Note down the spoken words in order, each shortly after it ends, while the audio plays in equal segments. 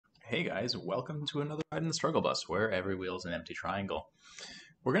Hey guys, welcome to another ride in the Struggle Bus, where every wheel is an empty triangle.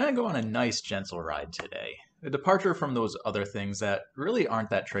 We're gonna go on a nice, gentle ride today. A departure from those other things that really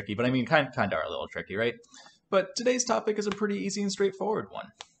aren't that tricky, but I mean, kind of are a little tricky, right? But today's topic is a pretty easy and straightforward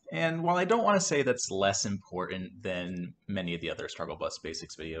one. And while I don't want to say that's less important than many of the other Struggle Bus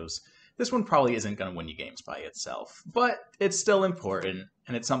Basics videos, this one probably isn't going to win you games by itself. But it's still important,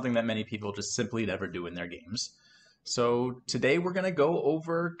 and it's something that many people just simply never do in their games. So today we're going to go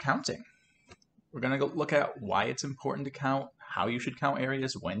over counting. We're going to look at why it's important to count, how you should count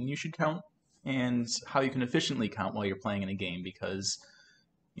areas, when you should count, and how you can efficiently count while you're playing in a game because,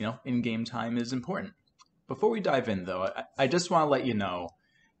 in-game time is important. Before we dive in, though, I just want to let you know,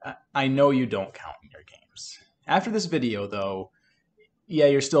 I know you don't count in your games. After this video, though, yeah,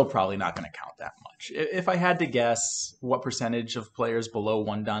 you're still probably not going to count that much. If I had to guess what percentage of players below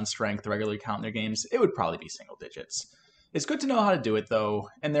 1 Dan strength regularly count in their games, it would probably be single digits. It's good to know how to do it, though,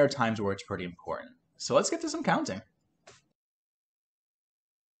 and there are times where it's pretty important. So let's get to some counting.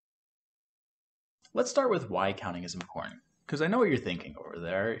 Let's start with why counting is important, because I know what you're thinking over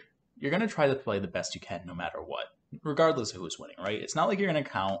there. You're going to try to play the best you can no matter what, regardless of who's winning, right? It's not like you're going to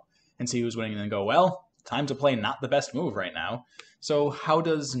count and see who's winning and then go, well, time to play not the best move right now. So how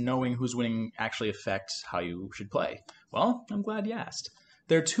does knowing who's winning actually affect how you should play? Well, I'm glad you asked.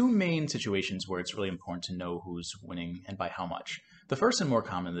 There are two main situations where it's really important to know who's winning and by how much. The first and more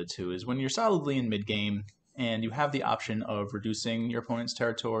common of the two is when you're solidly in mid-game and you have the option of reducing your opponent's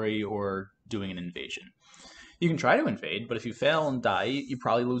territory or doing an invasion. You can try to invade, but if you fail and die, you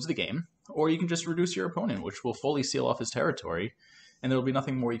probably lose the game. Or you can just reduce your opponent, which will fully seal off his territory, and there will be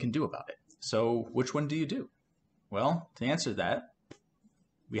nothing more you can do about it. So which one do you do? Well, to answer that,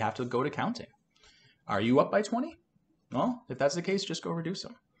 we have to go to counting. Are you up by 20? Well, if that's the case, just go reduce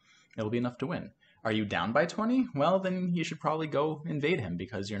him. It'll be enough to win. Are you down by 20? Well, then you should probably go invade him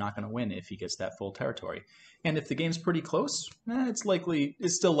because you're not going to win if he gets that full territory. And if the game's pretty close,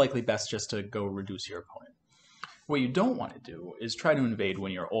 it's still likely best just to go reduce your opponent. What you don't want to do is try to invade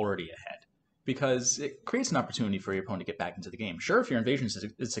when you're already ahead, because it creates an opportunity for your opponent to get back into the game. Sure, if your invasion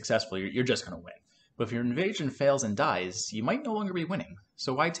is successful, you're just going to win. But if your invasion fails and dies, you might no longer be winning.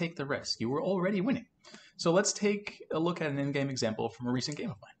 So why take the risk? You were already winning. So let's take a look at an in-game example from a recent game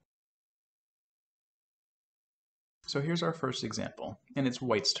of mine. So here's our first example, and it's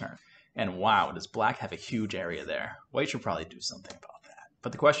White's turn. And wow, does Black have a huge area there? White should probably do something about that.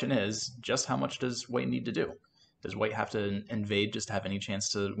 But the question is, just how much does White need to do? Does White have to invade just to have any chance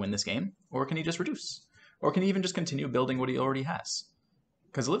to win this game? Or can he just reduce? Or can he even just continue building what he already has?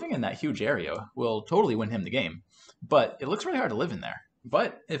 Because living in that huge area will totally win him the game, but it looks really hard to live in there.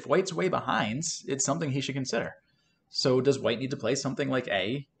 But if White's way behind, it's something he should consider. So does White need to play something like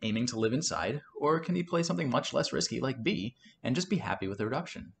A, aiming to live inside, or can he play something much less risky like B, and just be happy with the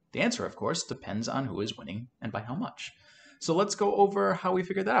reduction? The answer, of course, depends on who is winning and by how much. So let's go over how we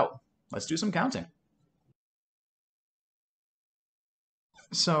figured that out. Let's do some counting.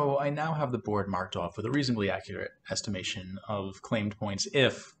 So I now have the board marked off with a reasonably accurate estimation of claimed points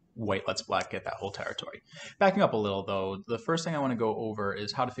if White lets Black get that whole territory. Backing up a little, though, the first thing I want to go over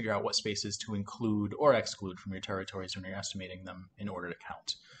is how to figure out what spaces to include or exclude from your territories when you're estimating them in order to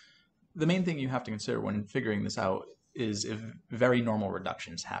count. The main thing you have to consider when figuring this out is if very normal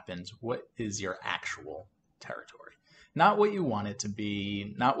reductions happen, what is your actual territory? Not what you want it to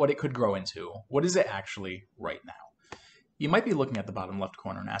be, not what it could grow into. What is it actually right now? You might be looking at the bottom left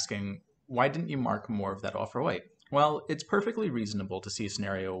corner and asking, why didn't you mark more of that off for White? Well, it's perfectly reasonable to see a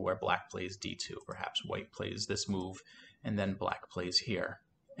scenario where Black plays d2, perhaps White plays this move, and then Black plays here.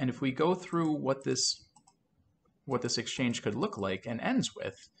 And if we go through what this exchange could look like and ends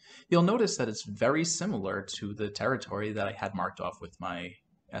with, you'll notice that it's very similar to the territory that I had marked off with my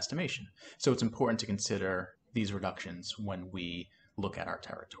estimation. So it's important to consider these reductions when we look at our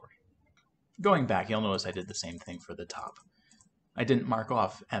territory. Going back, you'll notice I did the same thing for the top. I didn't mark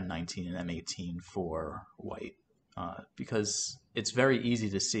off M19 and M18 for White because it's very easy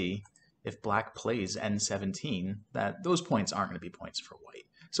to see if Black plays N17 that those points aren't going to be points for White.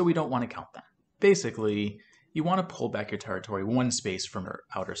 So we don't want to count them. Basically, you want to pull back your territory one space from your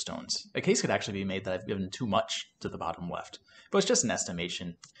outer stones. A case could actually be made that I've given too much to the bottom left, but it's just an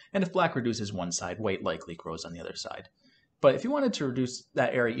estimation. And if Black reduces one side, White likely grows on the other side. But if you wanted to reduce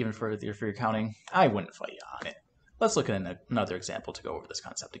that area even further for your counting, I wouldn't fight you on it. Let's look at another example to go over this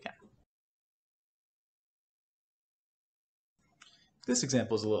concept again. This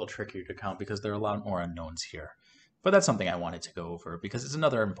example is a little trickier to count because there are a lot more unknowns here. But that's something I wanted to go over because it's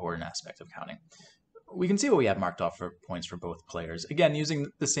another important aspect of counting. We can see what we have marked off for points for both players. Again, using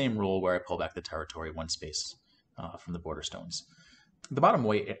the same rule where I pull back the territory one space from the border stones. The bottom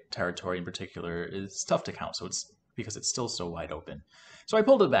white territory in particular is tough to count, so it's because it's still so wide open. So I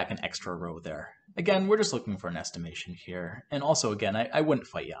pulled it back an extra row there. Again, we're just looking for an estimation here. And also, again, I wouldn't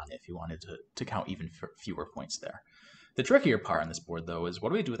fight you on it if you wanted to count even fewer points there. The trickier part on this board, though, is what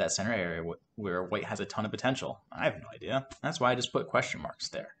do we do with that center area where white has a ton of potential? I have no idea. That's why I just put question marks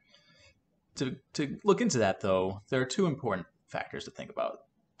there. To look into that, though, there are two important factors to think about.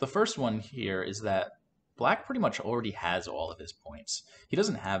 The first one here is that Black pretty much already has all of his points. He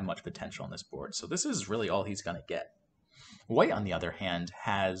doesn't have much potential on this board, so this is really all he's going to get. White, on the other hand,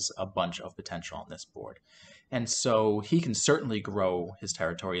 has a bunch of potential on this board, and so he can certainly grow his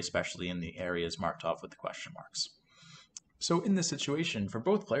territory, especially in the areas marked off with the question marks. So in this situation, for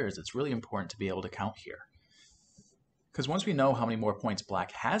both players, it's really important to be able to count here. Because once we know how many more points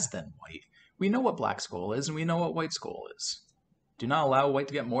Black has than White, we know what Black's goal is and we know what White's goal is. Do not allow White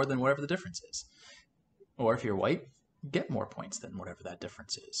to get more than whatever the difference is. Or if you're White, get more points than whatever that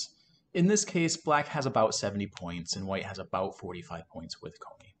difference is. In this case, Black has about 70 points and White has about 45 points with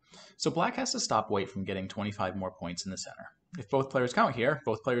Comey. So Black has to stop White from getting 25 more points in the center. If both players count here,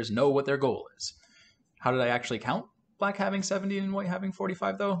 both players know what their goal is. How did I actually count Black having 70 and White having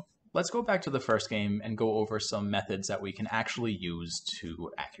 45 though? Let's go back to the first game and go over some methods that we can actually use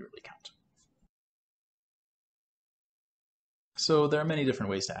to accurately count. So there are many different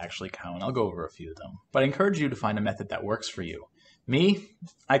ways to actually count. I'll go over a few of them, but I encourage you to find a method that works for you. Me,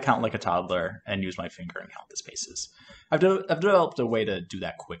 I count like a toddler and use my finger and count the spaces. I've developed a way to do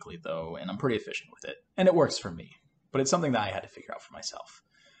that quickly though, and I'm pretty efficient with it, and it works for me, but it's something that I had to figure out for myself.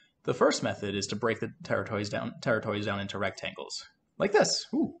 The first method is to break the territories down into rectangles, like this.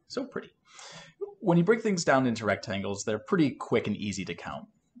 Ooh, so pretty. When you break things down into rectangles, they're pretty quick and easy to count,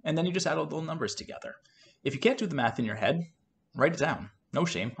 and then you just add all the numbers together. If you can't do the math in your head, write it down. No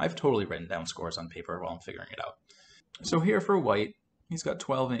shame. I've totally written down scores on paper while I'm figuring it out. So here for White, he's got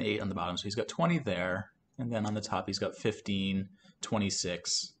 12 and 8 on the bottom, so he's got 20 there, and then on the top he's got 15,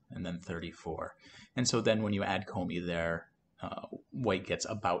 26, and then 34. And so then when you add Comey there, White gets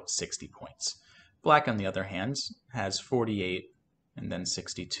about 60 points. Black, on the other hand, has 48, and then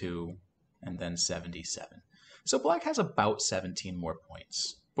 62, and then 77. So Black has about 17 more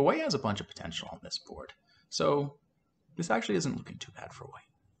points, but White has a bunch of potential on this board. So this actually isn't looking too bad for White.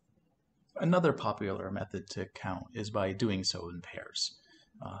 Another popular method to count is by doing so in pairs.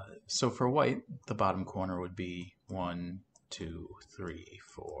 So for White, the bottom corner would be 1, 2, 3,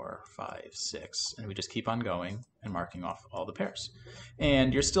 4, 5, 6, and we just keep on going and marking off all the pairs.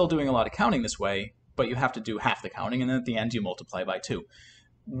 And you're still doing a lot of counting this way, but you have to do half the counting, and then at the end you multiply by 2.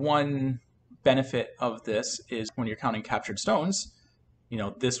 One benefit of this is when you're counting captured stones, you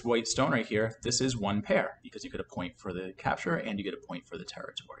know, this white stone right here, this is one pair because you get a point for the capture and you get a point for the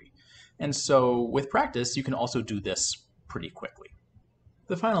territory. And so with practice, you can also do this pretty quickly.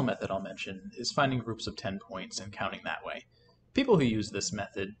 The final method I'll mention is finding groups of 10 points and counting that way. People who use this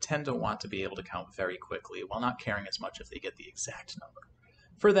method tend to want to be able to count very quickly while not caring as much if they get the exact number.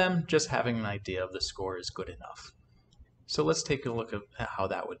 For them, just having an idea of the score is good enough. So let's take a look at how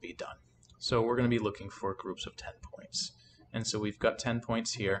that would be done. So we're going to be looking for groups of 10 points. And so we've got 10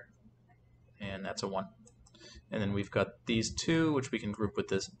 points here, and that's a 1. And then we've got these 2, which we can group with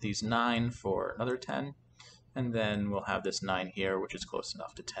these 9 for another 10. And then we'll have this 9 here, which is close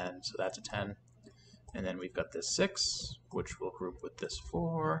enough to 10, so that's a 10. And then we've got this 6, which we'll group with this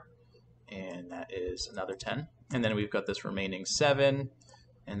 4, and that is another 10. And then we've got this remaining 7,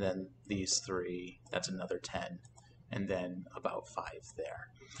 and then these 3, that's another 10, and then about 5 there.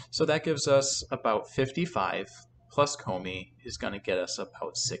 So that gives us about 55, plus Comey is going to get us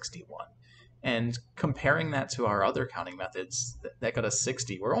about 61. And comparing that to our other counting methods, that got us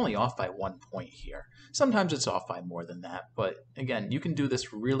 60. We're only off by 1 point here. Sometimes it's off by more than that, but again, you can do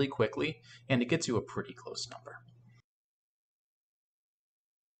this really quickly, and it gets you a pretty close number.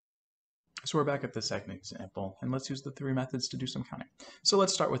 So we're back at the second example, and let's use the 3 methods to do some counting. So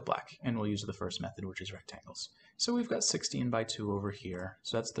let's start with Black, and we'll use the first method, which is rectangles. So we've got 16 by 2 over here,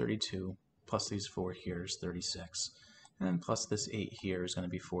 so that's 32, plus these 4 here is 36. And then plus this 8 here is going to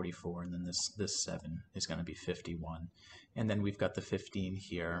be 44, and then this 7 is going to be 51. And then we've got the 15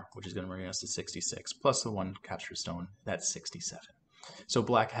 here, which is going to bring us to 66, plus the 1 capture stone, that's 67. So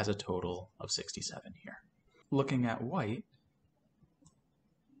Black has a total of 67 here. Looking at White,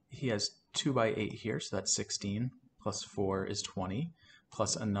 he has 2 by 8 here, so that's 16, plus 4 is 20,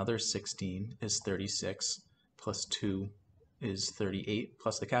 plus another 16 is 36, plus 2 is 38,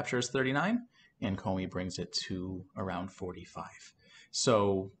 plus the capture is 39. And Comey brings it to around 45.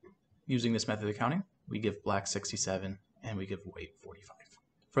 So using this method of counting, we give Black 67 and we give White 45.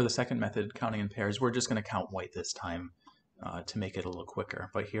 For the second method, counting in pairs, we're just going to count White this time to make it a little quicker.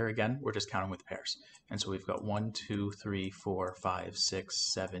 But here again, we're just counting with pairs. And so we've got 1, 2, 3, 4, 5,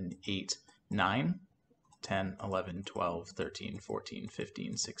 6, 7, 8, 9, 10, 11, 12, 13, 14,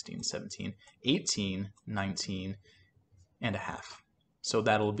 15, 16, 17, 18, 19, and a half. So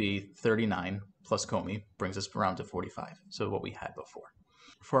that'll be 39 plus Comey, brings us around to 45, so what we had before.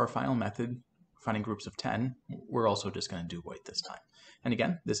 For our final method, finding groups of 10, we're also just going to do white this time. And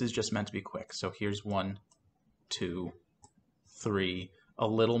again, this is just meant to be quick. So here's 1, 2, 3, a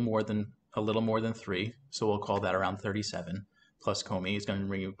little more than 3, so we'll call that around 37, plus Comey is going to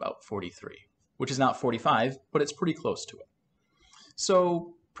bring you about 43, which is not 45, but it's pretty close to it.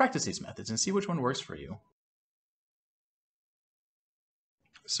 So practice these methods and see which one works for you.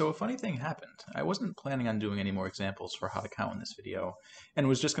 So a funny thing happened. I wasn't planning on doing any more examples for how to count in this video, and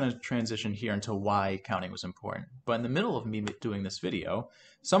was just going to transition here into why counting was important. But in the middle of me doing this video,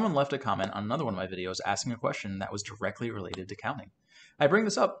 someone left a comment on another one of my videos asking a question that was directly related to counting. I bring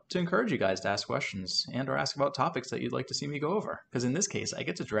this up to encourage you guys to ask questions and or ask about topics that you'd like to see me go over, because in this case, I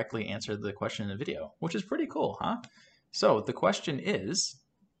get to directly answer the question in the video, which is pretty cool, huh? So the question is,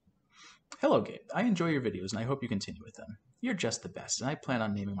 hello Gabe, I enjoy your videos and I hope you continue with them. You're just the best, and I plan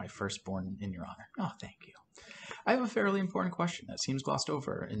on naming my firstborn in your honor. Oh, thank you. I have a fairly important question that seems glossed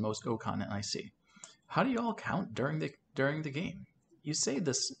over in most Go content I see. How do you all count during the game? You say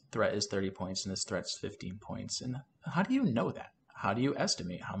this threat is 30 points and this threat's 15 points, and how do you know that? How do you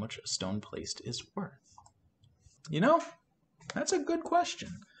estimate how much a stone placed is worth? You know, that's a good question.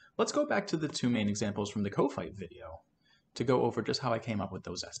 Let's go back to the two main examples from the co-fight video to go over just how I came up with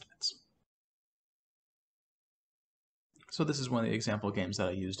those estimates. So this is one of the example games that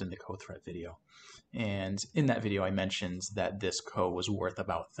I used in the co-threat video. And in that video, I mentioned that this co was worth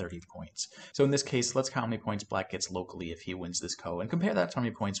about 30 points. So in this case, let's count how many points black gets locally if he wins this co, and compare that to how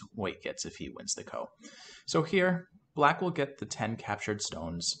many points white gets if he wins the co. So here, black will get the 10 captured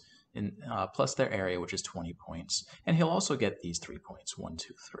stones plus their area, which is 20 points. And he'll also get these 3 points, 1,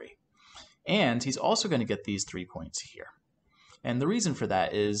 2, 3. And he's also going to get these 3 points here. And the reason for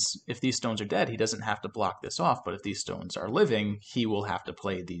that is if these stones are dead, he doesn't have to block this off, but if these stones are living, he will have to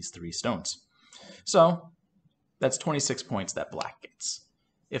play these 3 stones. So that's 26 points that black gets.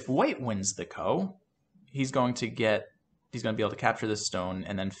 If white wins the co, he's going to be able to capture this stone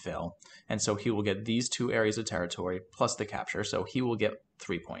and then fill. And so he will get these 2 areas of territory plus the capture, so he will get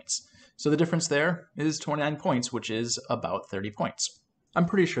 3 points. So the difference there is 29 points, which is about 30 points. I'm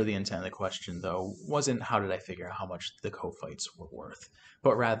pretty sure the intent of the question, though, wasn't how did I figure out how much the co-fights were worth,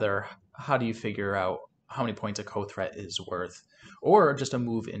 but rather, how do you figure out how many points a co-threat is worth, or just a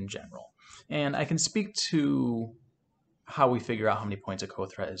move in general. And I can speak to how we figure out how many points a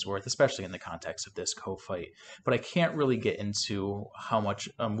co-threat is worth, especially in the context of this co-fight, but I can't really get into how much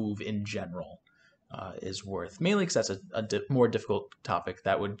a move in general is worth, mainly because that's a more difficult topic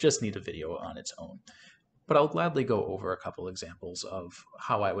that would just need a video on its own. But I'll gladly go over a couple examples of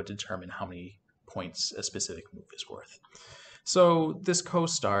how I would determine how many points a specific move is worth. So this co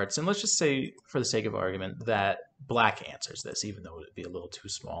starts, and let's just say, for the sake of argument, that black answers this, even though it would be a little too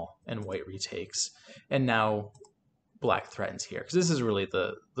small, and white retakes. And now black threatens here, because this is really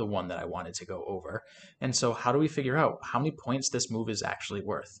the one that I wanted to go over. And so how do we figure out how many points this move is actually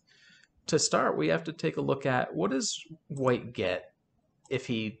worth? To start, we have to take a look at what does white get if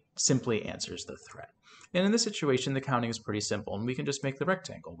he simply answers the threat. And in this situation, the counting is pretty simple, and we can just make the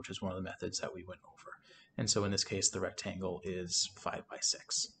rectangle, which is one of the methods that we went over. And so in this case, the rectangle is 5 by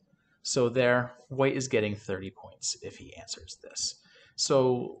 6. So there, white is getting 30 points if he answers this.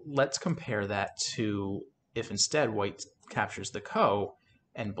 So let's compare that to if instead white captures the co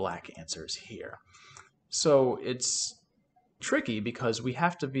and black answers here. So it's tricky because we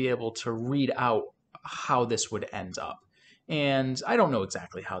have to be able to read out how this would end up. And I don't know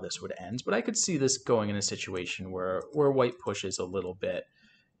exactly how this would end, but I could see this going in a situation where white pushes a little bit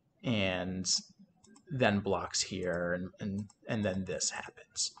and then blocks here, and then this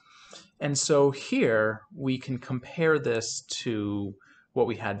happens. And so here we can compare this to what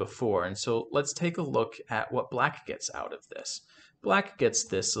we had before. And so let's take a look at what black gets out of this. Black gets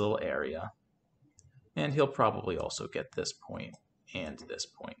this little area, and he'll probably also get this point and this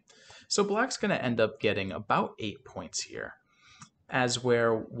point. So black's going to end up getting about 8 points here, as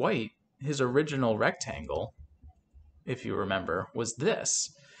where white, his original rectangle, if you remember, was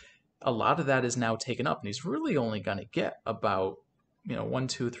this. A lot of that is now taken up, and he's really only going to get about 1,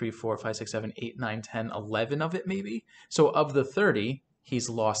 2, 3, 4, 5, 6, 7, 8, 9, 10, 11 of it maybe. So of the 30, he's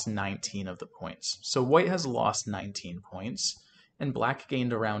lost 19 of the points. So white has lost 19 points, and black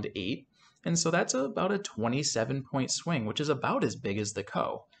gained around 8. And so that's about a 27-point swing, which is about as big as the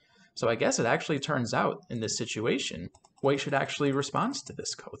co. So I guess it actually turns out in this situation, white should actually respond to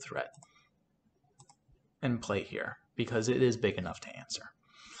this co-threat and play here because it is big enough to answer.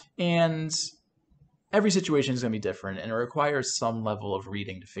 And every situation is going to be different, and it requires some level of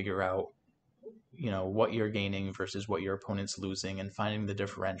reading to figure out, what you're gaining versus what your opponent's losing, and finding the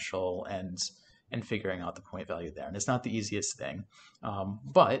differential and figuring out the point value there. And it's not the easiest thing,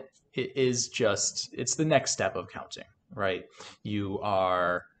 but it's the next step of counting, right?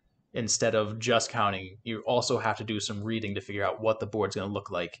 Instead of just counting, you also have to do some reading to figure out what the board's going to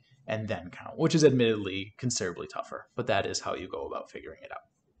look like and then count, which is admittedly considerably tougher, but that is how you go about figuring it out.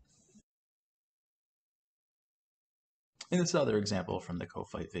 In this other example from the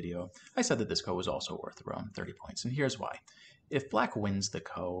co-fight video, I said that this ko was also worth around 30 points, and here's why. If black wins the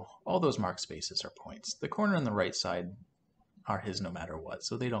ko, all those marked spaces are points. The corner on the right side are his no matter what,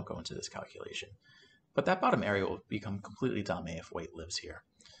 so they don't go into this calculation. But that bottom area will become completely dumb if white lives here.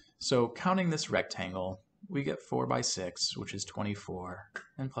 So counting this rectangle, we get 4 by 6, which is 24,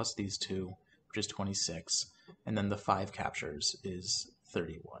 and plus these 2, which is 26, and then the 5 captures is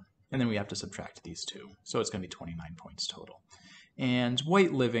 31. And then we have to subtract these 2, so it's going to be 29 points total. And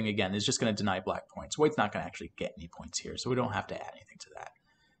white living, again, is just going to deny black points. White's not going to actually get any points here, so we don't have to add anything to that.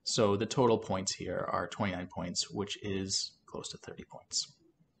 So the total points here are 29 points, which is close to 30 points.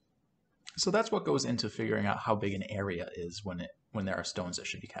 So that's what goes into figuring out how big an area is when there are stones that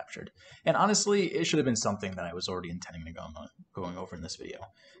should be captured. And honestly, it should have been something that I was already intending to going over in this video.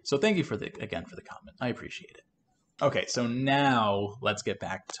 So thank you again for the comment. I appreciate it. Okay, so now let's get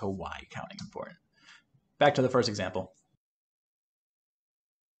back to why counting is important. Back to the first example.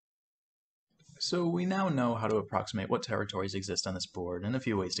 So we now know how to approximate what territories exist on this board and a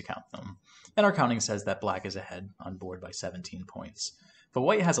few ways to count them. And our counting says that black is ahead on board by 17 points. But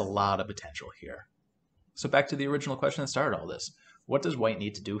white has a lot of potential here. So back to the original question that started all this. What does white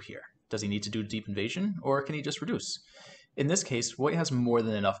need to do here? Does he need to do deep invasion, or can he just reduce? In this case, white has more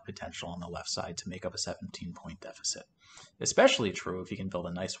than enough potential on the left side to make up a 17-point deficit. Especially true if he can build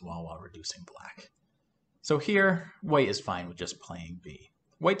a nice wall while reducing black. So here, white is fine with just playing B.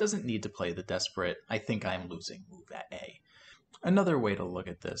 White doesn't need to play the desperate, I think I'm losing move at A. Another way to look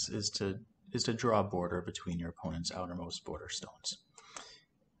at this is to draw a border between your opponent's outermost border stones.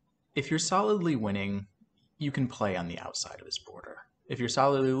 If you're solidly winning, you can play on the outside of his border. If you're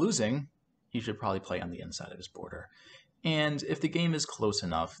solidly losing, you should probably play on the inside of his border. And if the game is close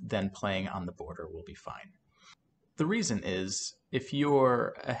enough, then playing on the border will be fine. The reason is, if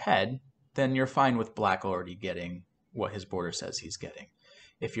you're ahead, then you're fine with black already getting what his border says he's getting.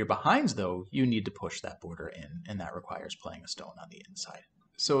 If you're behind, though, you need to push that border in, and that requires playing a stone on the inside.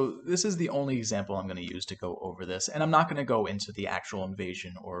 So this is the only example I'm going to use to go over this, and I'm not going to go into the actual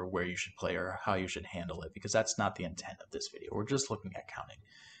invasion or where you should play or how you should handle it, because that's not the intent of this video. We're just looking at counting.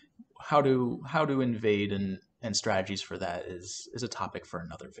 How to invade and strategies for that is a topic for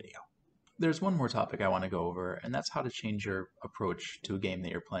another video. There's one more topic I want to go over, and that's how to change your approach to a game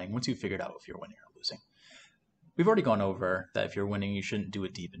that you're playing once you've figured out if you're winning or losing. We've already gone over that if you're winning, you shouldn't do a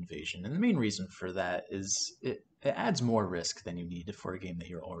deep invasion, and the main reason for that is it adds more risk than you need for a game that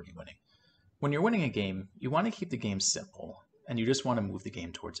you're already winning. When you're winning a game, you want to keep the game simple, and you just want to move the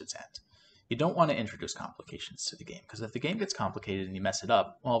game towards its end. You don't want to introduce complications to the game, because if the game gets complicated and you mess it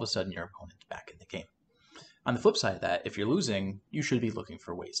up, all of a sudden your opponent's back in the game. On the flip side of that, if you're losing, you should be looking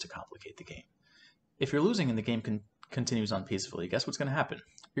for ways to complicate the game. If you're losing and the game continues on peacefully, guess what's going to happen?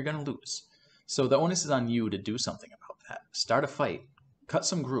 You're going to lose. So the onus is on you to do something about that. Start a fight, cut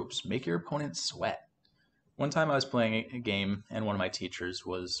some groups, make your opponent sweat. One time I was playing a game and one of my teachers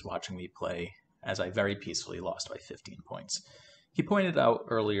was watching me play as I very peacefully lost by 15 points. He pointed out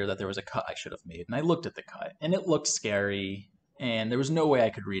earlier that there was a cut I should have made, and I looked at the cut, and it looked scary, and there was no way I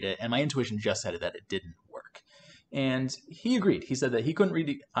could read it, and my intuition just said that it didn't work. And he agreed. He said that he couldn't read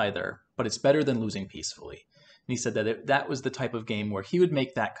it either, but it's better than losing peacefully. And he said that that was the type of game where he would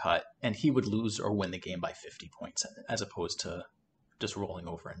make that cut, and he would lose or win the game by 50 points, as opposed to just rolling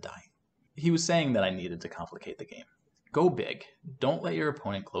over and dying. He was saying that I needed to complicate the game. Go big. Don't let your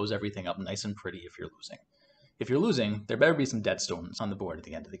opponent close everything up nice and pretty if you're losing. If you're losing, there better be some dead stones on the board at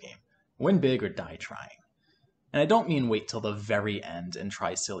the end of the game. Win big or die trying. And I don't mean wait till the very end and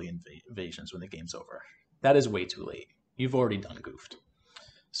try silly invasions when the game's over. That is way too late. You've already done goofed.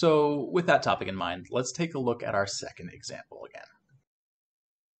 So with that topic in mind, let's take a look at our second example again.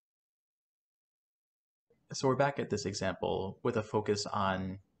 So we're back at this example with a focus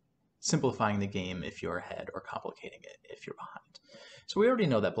on simplifying the game if you're ahead or complicating it if you're behind. So we already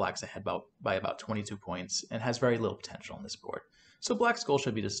know that black's ahead by about 22 points and has very little potential on this board. So black's goal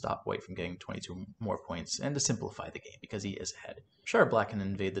should be to stop white from getting 22 more points and to simplify the game because he is ahead. Sure, black can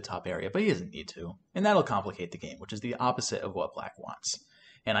invade the top area, but he doesn't need to. And that'll complicate the game, which is the opposite of what black wants.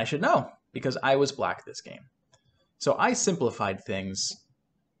 And I should know, because I was black this game. So I simplified things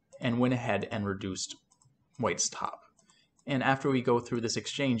and went ahead and reduced white's top. And after we go through this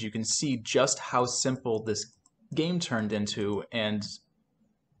exchange, you can see just how simple this game turned into, and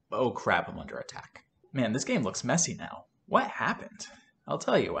oh crap, I'm under attack. Man, this game looks messy now. What happened? I'll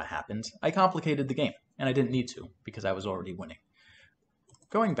tell you what happened. I complicated the game, and I didn't need to, because I was already winning.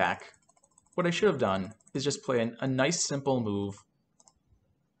 Going back, what I should have done is just play a nice simple move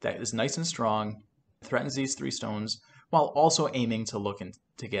that is nice and strong, threatens these 3 stones, while also aiming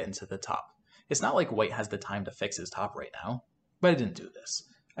to get into the top. It's not like white has the time to fix his top right now, but I didn't do this.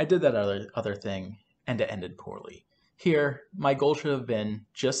 I did that other thing, and it ended poorly. Here, my goal should have been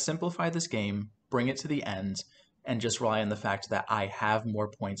just simplify this game, bring it to the end, and just rely on the fact that I have more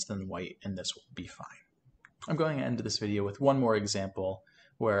points than white, and this will be fine. I'm going to end this video with one more example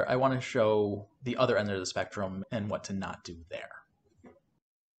where I want to show the other end of the spectrum and what to not do there.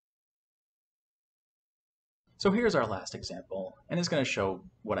 So here's our last example, and it's going to show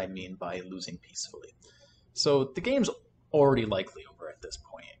what I mean by losing peacefully. So the game's already likely over at this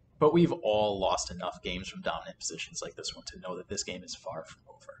point, but we've all lost enough games from dominant positions like this one to know that this game is far from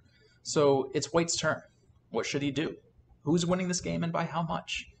over. So it's white's turn. What should he do? Who's winning this game and by how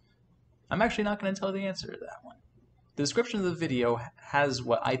much? I'm actually not going to tell you the answer to that one. The description of the video has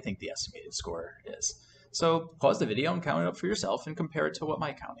what I think the estimated score is. So pause the video and count it up for yourself and compare it to what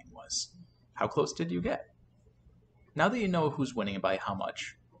my counting was. How close did you get? Now that you know who's winning and by how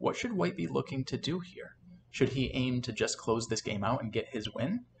much, what should white be looking to do here? Should he aim to just close this game out and get his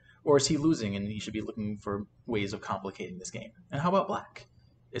win? Or is he losing and he should be looking for ways of complicating this game? And how about black?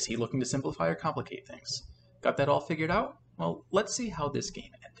 Is he looking to simplify or complicate things? Got that all figured out? Well, let's see how this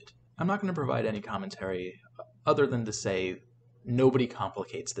game ended. I'm not going to provide any commentary other than to say nobody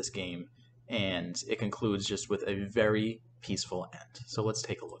complicates this game, and it concludes just with a very peaceful end. So let's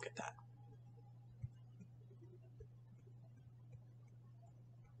take a look at that.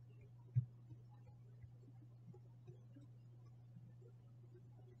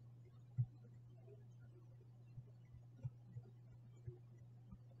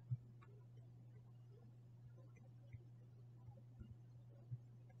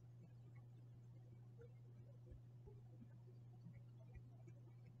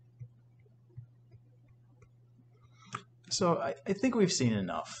 So I think we've seen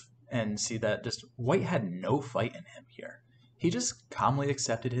enough and see that just white had no fight in him here. He just calmly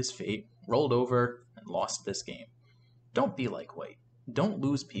accepted his fate, rolled over, and lost this game. Don't be like white. Don't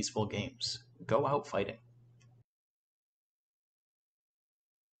lose peaceful games. Go out fighting.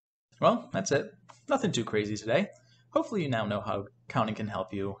 Well, that's it. Nothing too crazy today. Hopefully you now know how counting can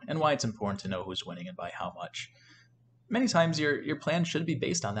help you and why it's important to know who's winning and by how much. Many times your plan should be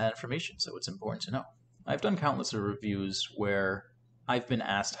based on that information, so it's important to know. I've done countless of reviews where I've been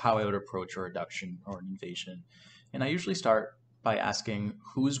asked how I would approach a reduction or an invasion, and I usually start by asking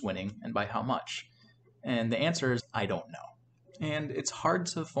who's winning and by how much. And the answer is I don't know. And it's hard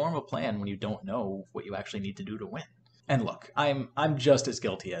to form a plan when you don't know what you actually need to do to win. And look, I'm just as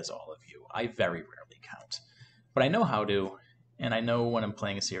guilty as all of you. I very rarely count. But I know how to, and I know when I'm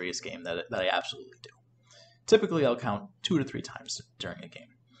playing a serious game that I absolutely do. Typically I'll count 2 to 3 times during a game.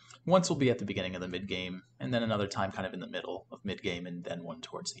 Once will be at the beginning of the mid-game, and then another time kind of in the middle of mid-game, and then one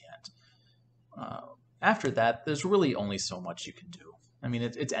towards the end. After that, there's really only so much you can do. I mean,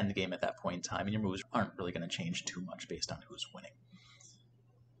 it's endgame at that point in time, and your moves aren't really going to change too much based on who's winning.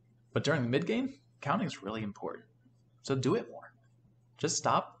 But during the mid-game, counting is really important. So do it more. Just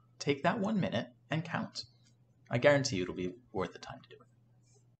stop, take that 1 minute, and count. I guarantee you it'll be worth the time to do it.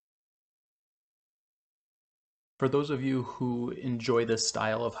 For those of you who enjoy this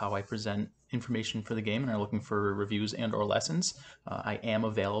style of how I present information for the game and are looking for reviews and or lessons, I am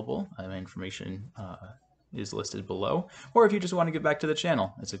available. My information is listed below. Or if you just want to get back to the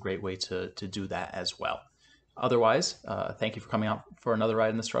channel, it's a great way to do that as well. Otherwise, thank you for coming out for another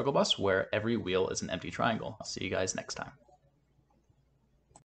ride in the Struggle Bus, where every wheel is an empty triangle. I'll see you guys next time.